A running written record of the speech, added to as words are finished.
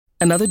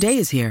Another day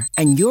is here,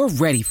 and you're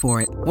ready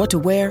for it. What to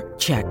wear?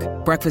 Check.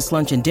 Breakfast,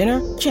 lunch, and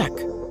dinner? Check.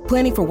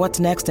 Planning for what's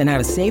next and how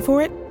to save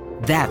for it?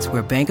 That's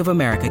where Bank of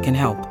America can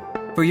help.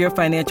 For your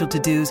financial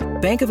to-dos,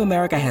 Bank of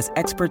America has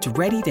experts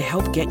ready to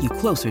help get you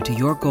closer to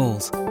your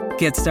goals.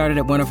 Get started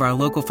at one of our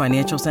local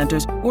financial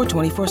centers or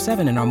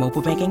 24/7 in our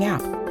mobile banking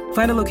app.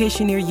 Find a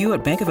location near you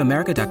at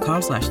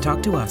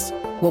bankofamerica.com/talktous.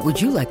 What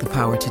would you like the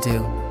power to do?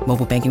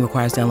 Mobile banking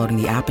requires downloading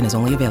the app and is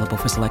only available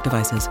for select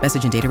devices.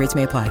 Message and data rates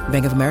may apply.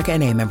 Bank of America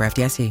N.A., member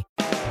FDIC.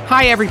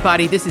 Hi,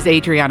 everybody. This is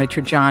Adriana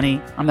Trajani.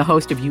 I'm the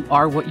host of You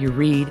Are What You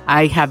Read.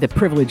 I have the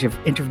privilege of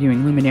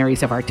interviewing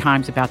luminaries of our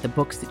times about the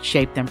books that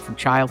shaped them from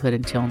childhood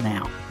until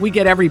now. We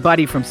get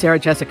everybody from Sarah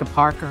Jessica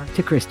Parker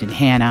to Kristen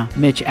Hanna,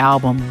 Mitch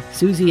Albom,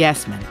 Susie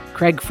Essman,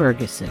 Craig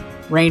Ferguson,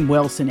 Rainn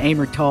Wilson,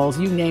 Amor Tolls,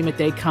 you name it,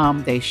 they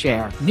come, they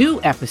share.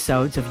 New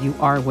episodes of You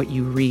Are What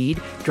You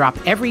Read drop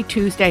every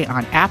Tuesday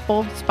on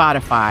Apple,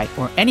 Spotify,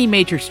 or any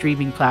major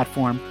streaming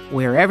platform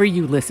wherever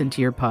you listen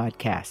to your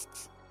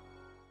podcasts.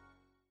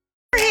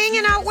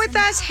 Hanging out with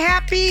us.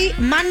 Happy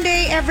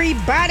Monday,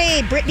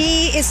 everybody.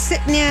 Brittany is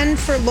sitting in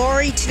for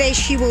Lori today.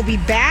 She will be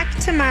back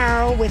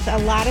tomorrow with a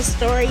lot of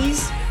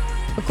stories,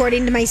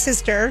 according to my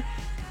sister.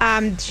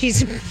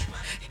 She's...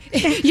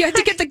 You had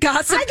to get the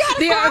gossip. I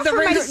got a call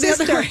from my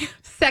sister.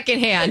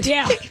 Secondhand.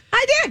 Yeah.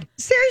 I did.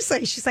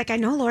 Seriously. She's like, I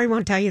know Lori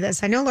won't tell you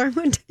this. I know Lori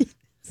won't tell you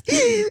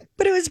this.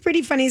 But it was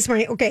pretty funny this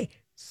morning. Okay.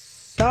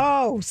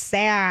 So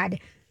sad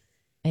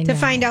to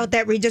find out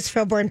that Regis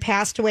Philbin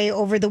passed away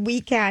over the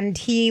weekend.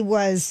 He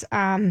was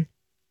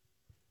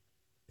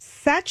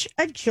such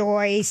a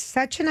joy,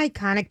 such an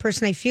iconic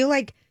person. I feel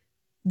like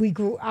we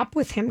grew up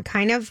with him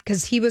kind of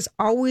because he was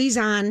always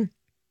on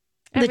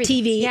the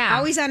TV,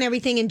 always on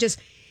everything. And just,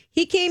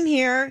 he came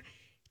here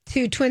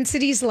to Twin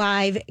Cities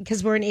Live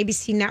because we're an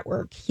ABC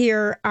network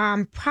here.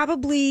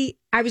 Probably,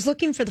 I was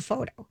looking for the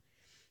photo,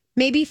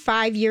 maybe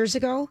 5 years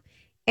ago.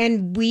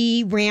 And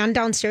we ran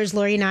downstairs,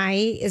 Lori and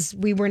I, as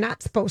we were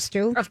not supposed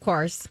to. Of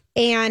course.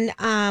 And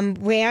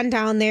ran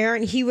down there,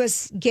 and he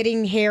was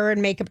getting hair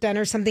and makeup done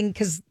or something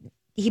because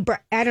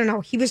I don't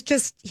know,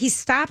 he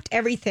stopped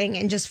everything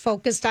and just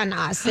focused on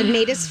us and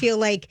made us feel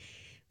like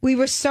we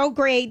were so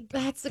great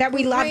that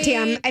we loved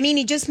him. I mean,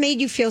 he just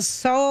made you feel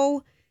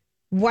so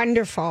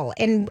wonderful.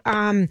 And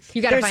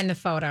you got to find the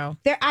photo.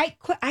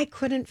 I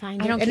couldn't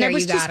find it. I don't care. And there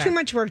was just too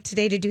much work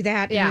today to do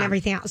that and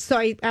everything else. So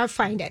I'll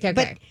find it. Okay.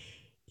 But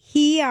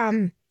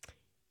I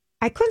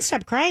couldn't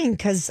stop crying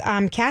because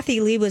Kathy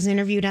Lee was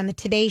interviewed on the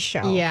Today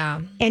Show.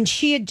 Yeah. And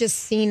she had just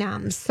seen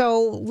him.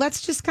 So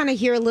let's just kind of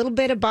hear a little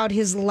bit about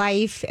his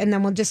life, and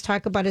then we'll just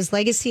talk about his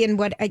legacy and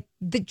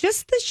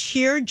just the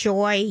sheer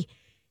joy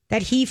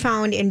that he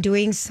found in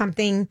doing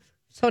something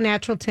so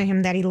natural to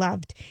him that he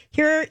loved.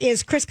 Here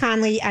is Chris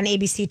Conley on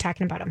ABC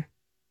talking about him.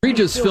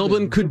 Regis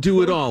Philbin could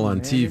do it all on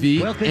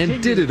TV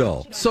and did it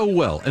all so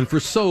well and for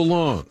so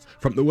long.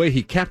 From the way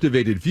he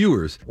captivated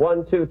viewers,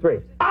 1, 2, 3,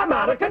 I'm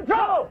out of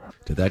control,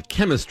 to that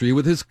chemistry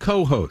with his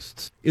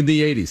co-hosts. In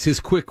the 80s, his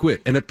quick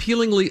wit and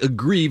appealingly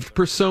aggrieved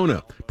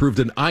persona proved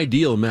an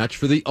ideal match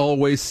for the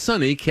always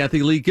sunny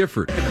Kathy Lee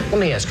Gifford. Let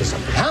me ask you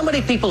something. How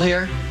many people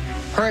here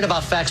heard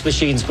about fax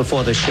machines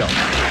before this show?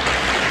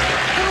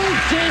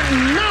 Who did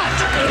not?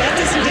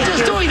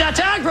 Just doing that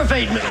to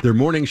aggravate me. Their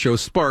morning show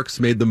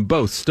sparks made them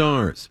both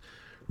stars.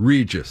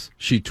 Regis,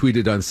 she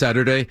tweeted on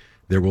Saturday,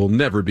 there will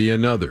never be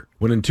another.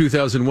 When in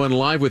 2001,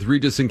 Live with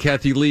Regis and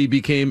Kathy Lee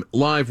became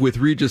Live with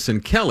Regis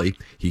and Kelly,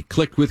 he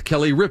clicked with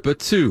Kelly Ripa,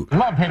 too.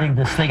 Love hitting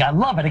this thing. I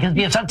love it. It gives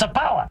me a sense of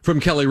power. From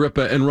Kelly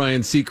Ripa and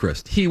Ryan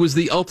Seacrest, he was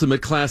the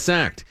ultimate class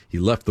act. He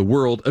left the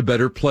world a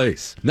better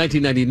place.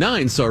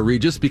 1999 saw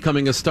Regis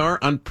becoming a star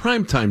on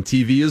primetime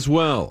TV as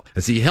well,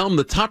 as he helmed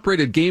the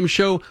top-rated game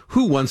show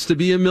Who Wants to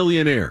Be a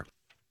Millionaire.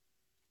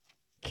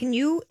 Can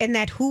you, in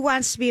that Who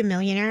Wants to Be a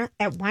Millionaire,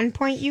 at one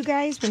point, you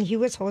guys, when he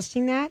was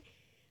hosting that,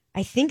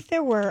 I think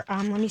there were,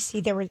 let me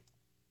see, there were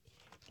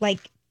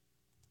like,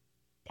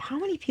 how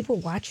many people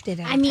watched it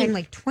at a time?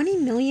 Like 20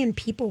 million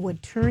people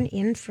would turn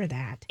in for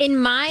that. In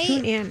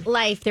my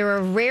life, there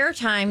were rare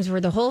times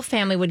where the whole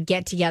family would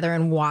get together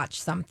and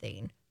watch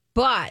something.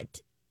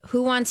 But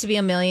Who Wants to Be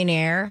a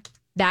Millionaire?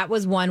 That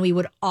was one we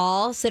would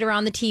all sit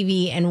around the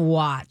TV and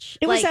watch.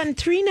 It was on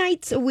 3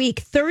 nights a week.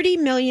 30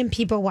 million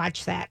people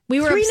watched that. We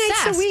were 3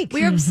 obsessed. nights a week.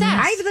 We were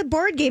obsessed. I have the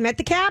board game at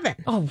the cabin.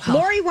 Oh, wow.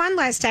 Lori won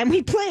last time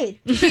we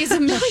played. She's a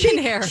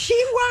millionaire. She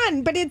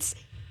won, but it's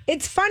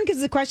fun because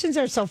the questions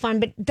are so fun.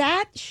 But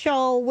that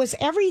show was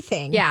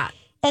everything. Yeah.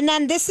 And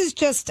then this is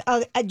just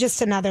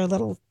another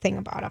little thing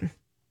about him.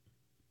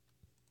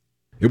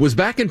 It was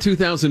back in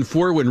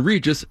 2004 when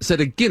Regis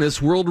set a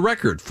Guinness World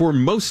Record for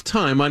most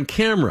time on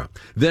camera,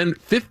 then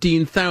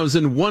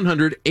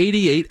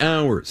 15,188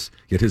 hours.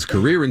 Yet his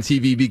career in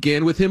TV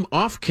began with him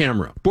off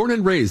camera. Born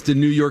and raised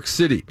in New York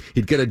City,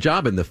 he'd get a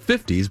job in the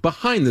 50s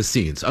behind the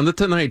scenes on The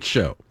Tonight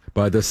Show.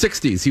 By the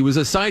 60s, he was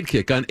a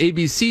sidekick on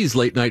ABC's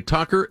late-night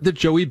talker, The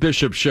Joey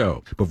Bishop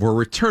Show, before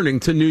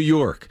returning to New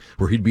York,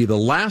 where he'd be the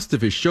last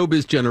of his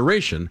showbiz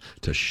generation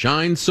to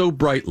shine so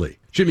brightly.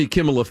 Jimmy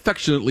Kimmel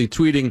affectionately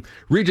tweeting,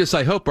 Regis,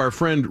 I hope our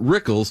friend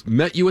Rickles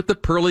met you at the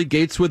pearly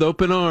gates with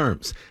open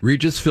arms.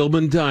 Regis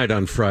Philbin died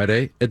on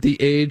Friday at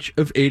the age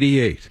of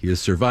 88. He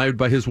is survived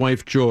by his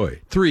wife,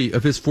 Joy, 3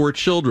 of his 4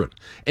 children,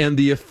 and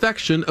the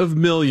affection of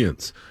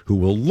millions who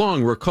will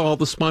long recall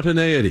the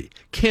spontaneity,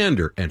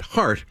 candor, and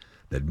heart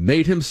that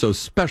made him so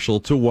special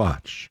to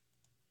watch.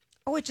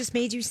 Oh, it just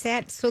made you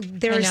sad. So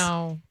there's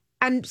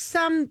on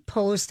some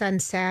post on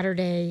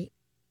Saturday,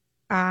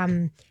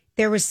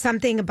 there was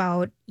something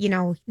about,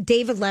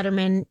 David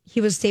Letterman.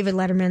 He was David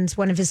Letterman's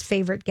one of his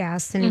favorite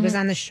guests, and he was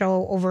on the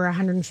show over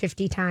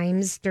 150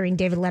 times during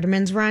David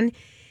Letterman's run.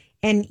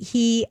 And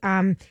you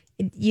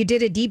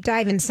did a deep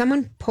dive, and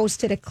someone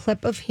posted a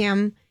clip of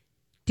him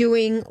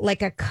doing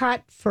like a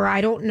cut for,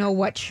 I don't know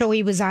what show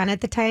he was on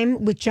at the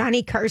time, with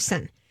Johnny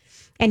Carson.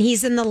 And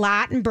he's in the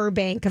lot in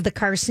Burbank of the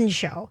Carson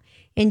show.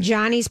 And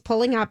Johnny's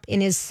pulling up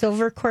in his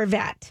silver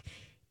Corvette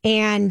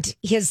and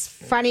his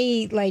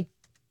funny, like,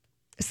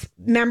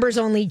 members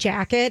only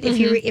jacket.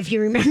 If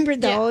you remember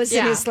those,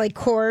 and his like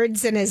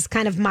cords and his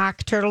kind of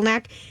mock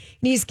turtleneck.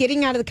 And he's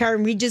getting out of the car,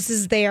 and Regis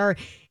is there.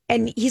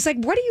 And he's like,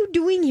 what are you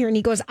doing here? And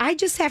he goes, I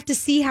just have to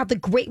see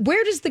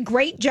where does the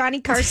great Johnny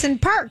Carson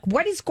park?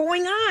 What is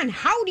going on?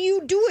 How do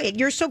you do it?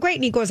 You're so great.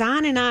 And he goes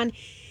on and on.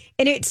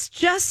 And it's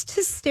just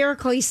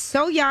hysterical. He's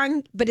so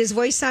young, but his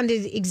voice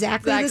sounded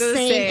exactly the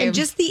same. And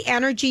just the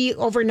energy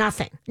over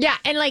nothing. Yeah,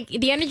 and like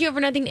the energy over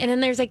nothing. And then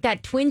there's like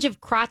that twinge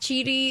of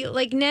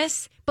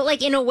crotchety-likeness, but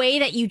like in a way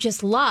that you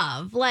just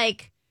love.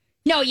 Like,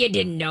 no, you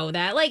didn't know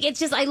that. Like,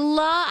 it's just, I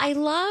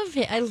love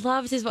it. I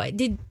loved his voice.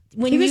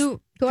 When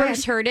you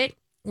first heard it,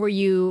 were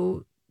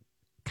you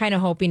kind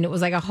of hoping it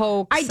was like a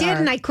hoax? I did,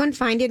 and I couldn't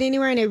find it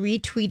anywhere, and I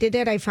retweeted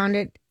it.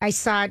 I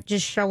saw it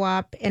just show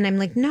up, and I'm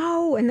like,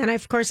 no. And then,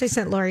 of course, I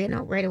sent Lori a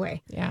note right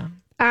away. Yeah.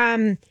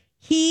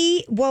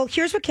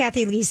 Here's what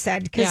Kathy Lee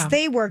said, because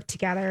they worked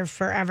together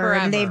forever,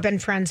 and they've been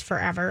friends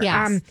forever.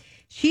 Yes.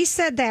 She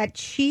said that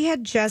she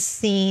had just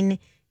seen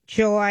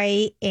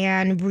Joy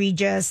and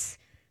Regis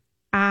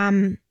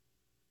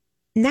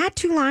not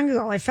too long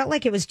ago. I felt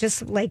like it was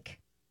just like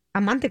a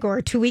month ago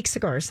or 2 weeks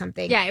ago or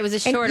something. Yeah, it was a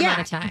short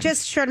amount of time.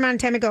 Just a short amount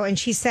of time ago. And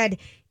she said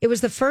it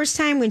was the first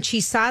time when she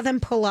saw them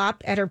pull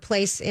up at her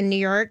place in New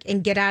York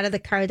and get out of the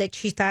car that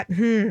she thought,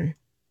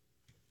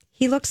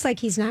 he looks like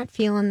he's not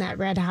feeling that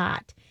red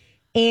hot.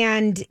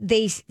 And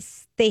they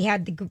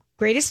had the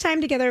greatest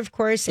time together, of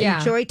course.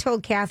 And Joy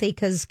told Kathy,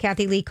 because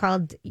Kathy Lee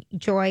called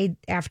Joy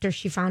after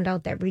she found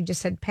out that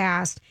Regis had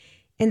passed,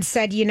 and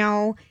said,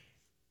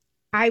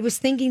 I was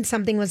thinking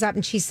something was up.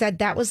 And she said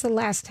that was the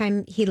last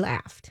time he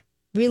laughed.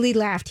 Really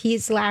laughed.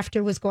 His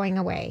laughter was going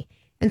away.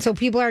 And so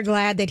people are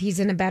glad that he's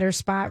in a better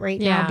spot right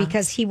now,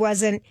 because he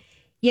wasn't,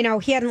 he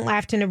hadn't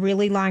laughed in a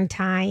really long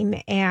time.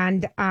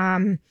 And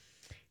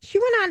she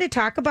went on to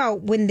talk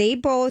about when they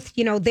both,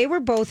 they were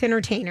both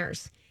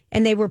entertainers,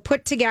 and they were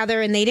put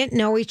together, and they didn't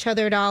know each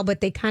other at all,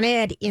 but they kind of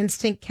had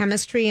instant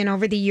chemistry, and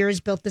over the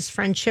years built this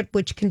friendship,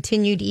 which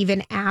continued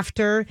even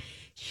after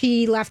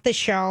she left the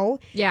show.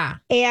 Yeah.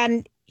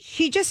 And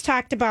she just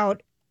talked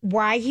about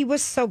why he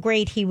was so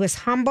great. He was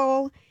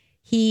humble.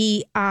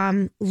 He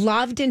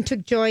loved and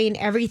took joy in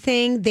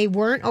everything. They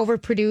weren't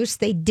overproduced.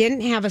 They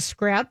didn't have a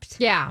script.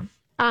 Yeah.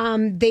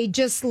 They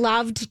just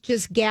loved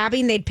just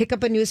gabbing. They'd pick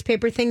up a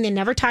newspaper thing. They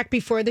never talked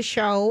before the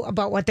show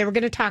about what they were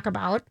going to talk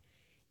about.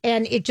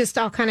 And it just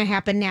all kind of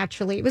happened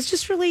naturally. It was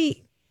just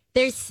really...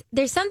 There's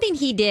something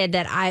he did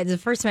that the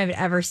first time I've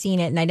ever seen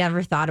it, and I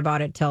never thought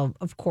about it till,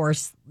 of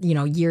course,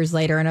 years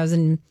later, and I was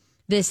in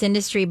this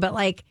industry, but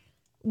like,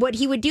 what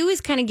he would do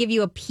is kind of give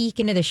you a peek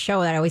into the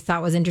show that I always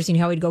thought was interesting.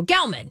 How he'd go,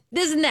 Gelman,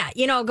 this and that,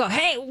 go,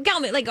 hey,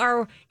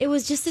 Gelman, it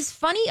was just this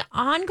funny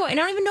ongoing. I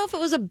don't even know if it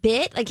was a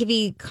bit, like if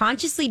he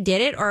consciously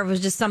did it, or if it was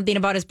just something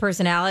about his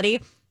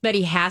personality that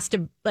he has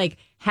to like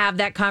have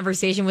that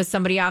conversation with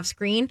somebody off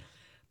screen.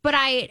 But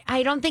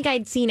I don't think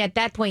I'd seen at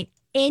that point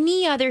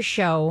any other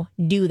show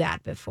do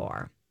that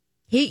before.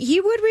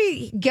 He would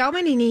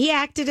Gelman, and he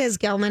acted as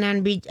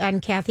Gelman on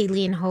Kathy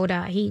Lee and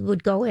Hoda. He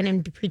would go in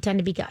and pretend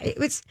to be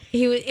Gelman.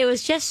 It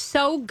was just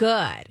so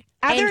good.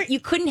 And you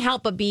couldn't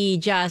help but be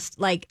just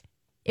like,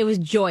 it was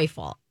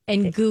joyful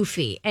and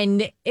goofy,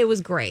 and it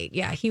was great.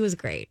 Yeah, he was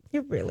great.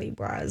 It really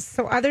was.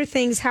 So other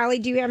things, Holly,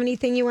 do you have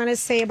anything you want to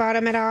say about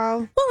him at all?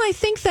 Well, I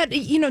think that,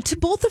 to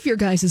both of your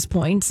guys'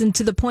 points, and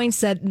to the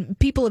points that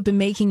people have been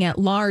making at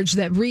large,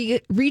 that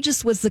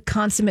Regis was the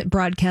consummate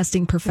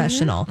broadcasting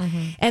professional,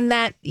 and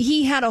that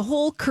he had a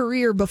whole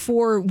career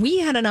before we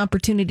had an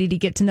opportunity to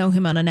get to know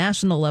him on a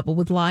national level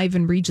with Live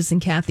and Regis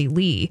and Kathy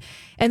Lee,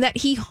 and that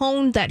he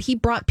honed that. He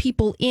brought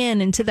people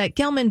into that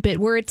Gelman bit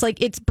where it's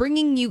like, it's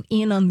bringing you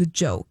in on the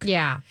joke.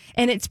 Yeah.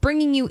 And it's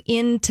bringing you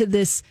into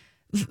this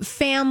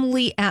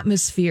family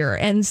atmosphere,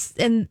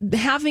 and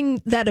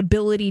having that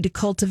ability to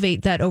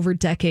cultivate that over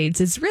decades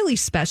is really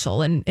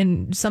special,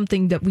 and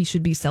something that we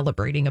should be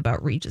celebrating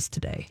about Regis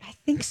today. I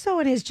think so.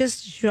 And it's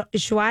just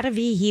joie de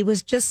vivre. He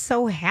was just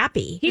so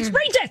happy. He's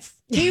Regis.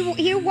 He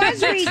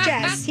was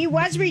Regis. He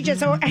was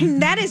Regis. Oh,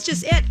 and that is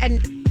just it.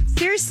 And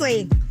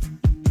seriously,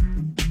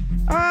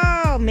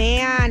 oh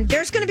man,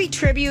 there's going to be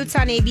tributes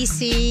on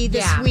ABC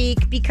this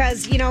week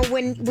because, you know,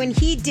 when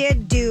he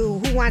did do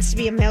Who Wants to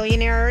Be a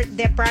Millionaire,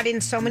 that brought in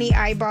so many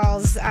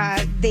eyeballs,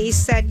 they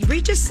said,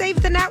 Regis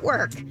saved the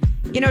network.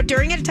 You know,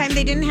 during a time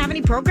they didn't have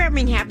any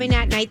programming happening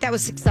at night that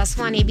was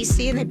successful on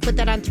ABC, and they put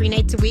that on 3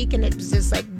 nights a week, and it was just like